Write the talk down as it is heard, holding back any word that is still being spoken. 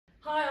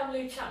Hi, I'm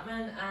Lou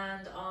Chapman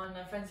and I'm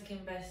a Forensic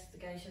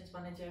Investigations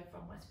Manager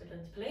from West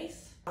Midlands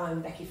Police.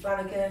 I'm Becky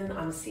Flanagan,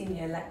 I'm a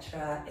Senior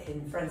Lecturer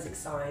in Forensic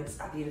Science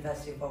at the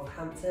University of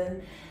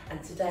Wolverhampton,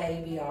 and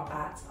today we are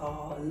at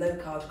our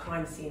Locard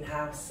crime scene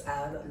house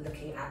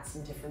looking at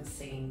some different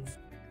scenes.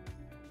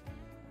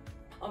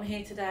 I'm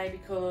here today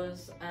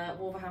because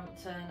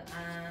Wolverhampton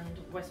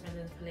and West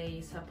Midlands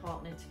Police have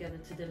partnered together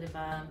to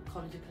deliver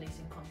College of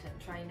Policing content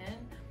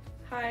training.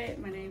 Hi,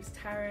 my name's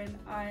Taryn.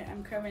 I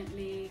am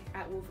currently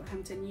at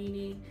Wolverhampton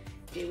Uni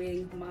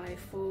doing my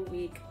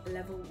 4-week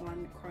Level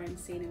 1 Crime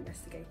Scene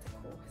Investigator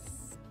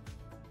course.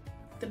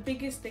 The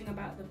biggest thing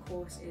about the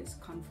course is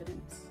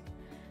confidence,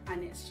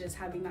 and it's just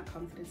having that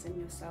confidence in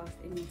yourself,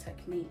 in your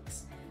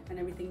techniques and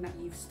everything that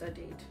you've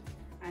studied,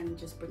 and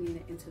just bringing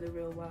it into the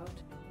real world.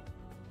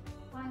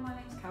 Hi, my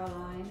name's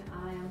Caroline.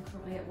 I am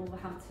currently at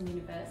Wolverhampton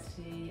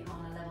University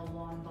on a Level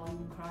 1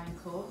 volume crime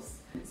course.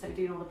 So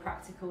doing all the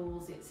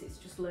practicals, it's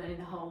just learning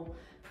the whole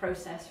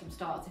process from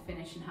start to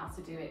finish and how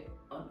to do it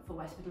for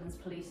West Midlands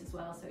Police as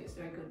well, so it's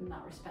very good in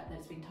that respect that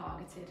it's been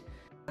targeted.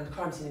 And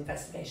crime scene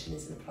investigation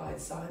is an applied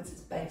science.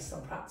 It's based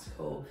on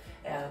practical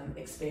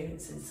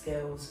experience and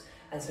skills,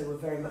 and so we're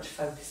very much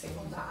focusing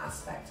on that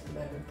aspect at the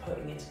moment,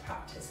 putting into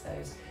practice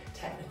those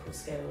technical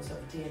skills of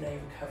DNA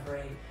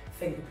recovery,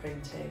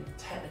 fingerprinting,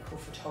 technical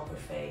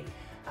photography,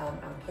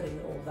 and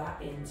putting all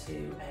that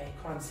into a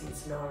crime scene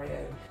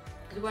scenario.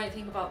 The great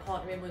thing about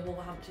partnering with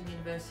Wolverhampton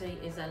University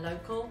is they're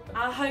local.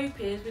 Our hope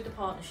is, with the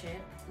partnership,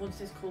 once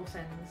this course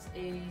ends,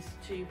 is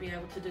to be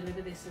able to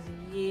deliver this as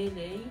a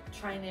yearly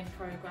training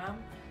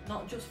programme,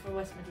 not just for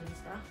West Midlands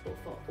staff, but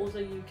for other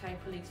UK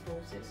police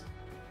forces.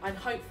 And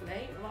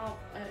hopefully, well,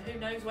 who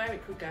knows where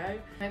it could go,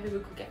 maybe we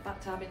could get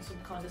back to having some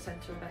kind of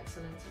centre of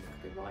excellence, and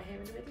it could be right here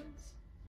in the Midlands.